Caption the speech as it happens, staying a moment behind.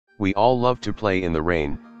We all love to play in the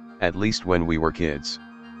rain, at least when we were kids.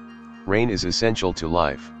 Rain is essential to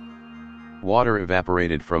life. Water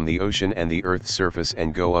evaporated from the ocean and the Earth's surface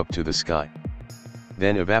and go up to the sky.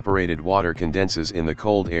 Then evaporated water condenses in the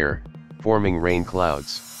cold air, forming rain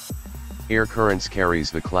clouds. Air currents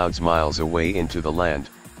carries the clouds miles away into the land,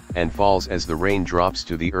 and falls as the rain drops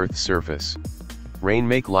to the Earth's surface. Rain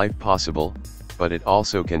make life possible, but it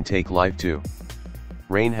also can take life too.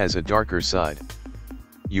 Rain has a darker side.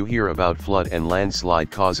 You hear about flood and landslide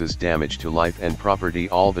causes damage to life and property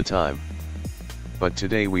all the time. But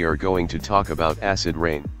today we are going to talk about acid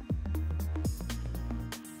rain.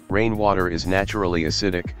 Rainwater is naturally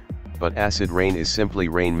acidic, but acid rain is simply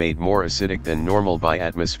rain made more acidic than normal by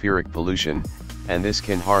atmospheric pollution, and this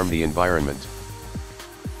can harm the environment.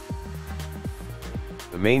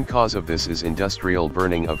 The main cause of this is industrial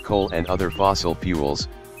burning of coal and other fossil fuels.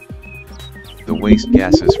 The waste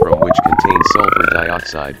gases from which contain sulfur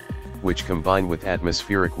dioxide, which combine with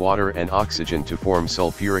atmospheric water and oxygen to form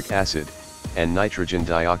sulfuric acid, and nitrogen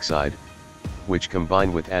dioxide, which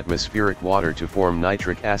combine with atmospheric water to form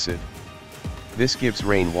nitric acid. This gives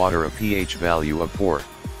rainwater a pH value of 4.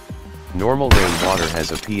 Normal rainwater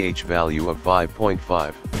has a pH value of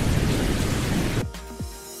 5.5.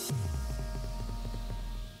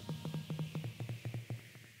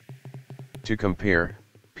 To compare,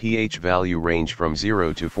 pH value range from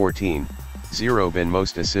 0 to 14, 0 being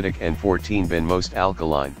most acidic and 14 being most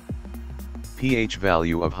alkaline. pH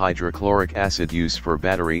value of hydrochloric acid used for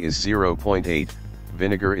battery is 0.8,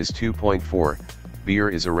 vinegar is 2.4, beer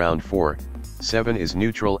is around 4, 7 is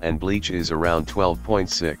neutral and bleach is around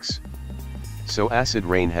 12.6. So acid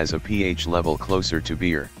rain has a pH level closer to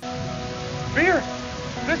beer. Beer!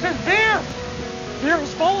 This is beer! Beer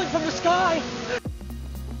is falling from the sky!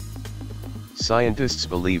 Scientists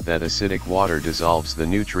believe that acidic water dissolves the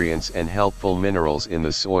nutrients and helpful minerals in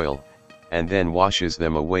the soil, and then washes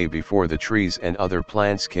them away before the trees and other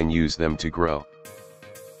plants can use them to grow.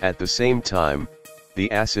 At the same time,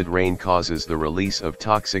 the acid rain causes the release of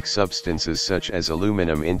toxic substances such as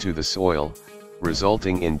aluminum into the soil,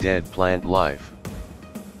 resulting in dead plant life.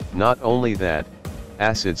 Not only that,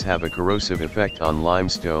 acids have a corrosive effect on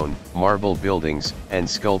limestone, marble buildings, and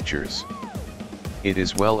sculptures. It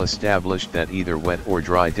is well established that either wet or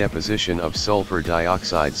dry deposition of sulfur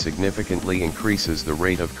dioxide significantly increases the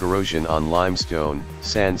rate of corrosion on limestone,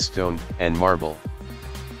 sandstone, and marble.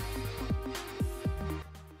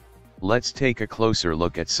 Let's take a closer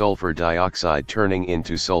look at sulfur dioxide turning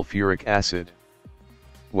into sulfuric acid.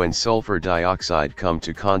 When sulfur dioxide come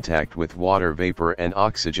to contact with water vapor and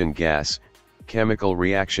oxygen gas, chemical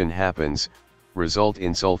reaction happens, result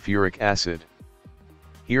in sulfuric acid.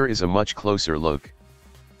 Here is a much closer look.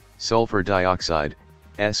 Sulfur dioxide,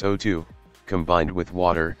 SO2, combined with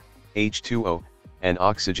water, H2O, and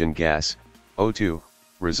oxygen gas, O2,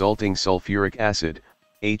 resulting sulfuric acid,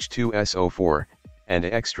 H2SO4, and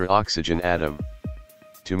extra oxygen atom.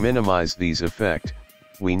 To minimize these effects,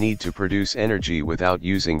 we need to produce energy without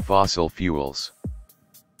using fossil fuels.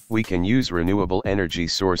 We can use renewable energy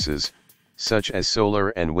sources, such as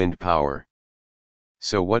solar and wind power.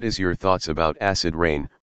 So what is your thoughts about acid rain?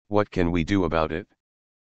 What can we do about it?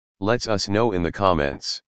 Let us know in the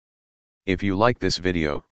comments. If you like this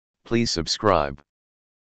video, please subscribe.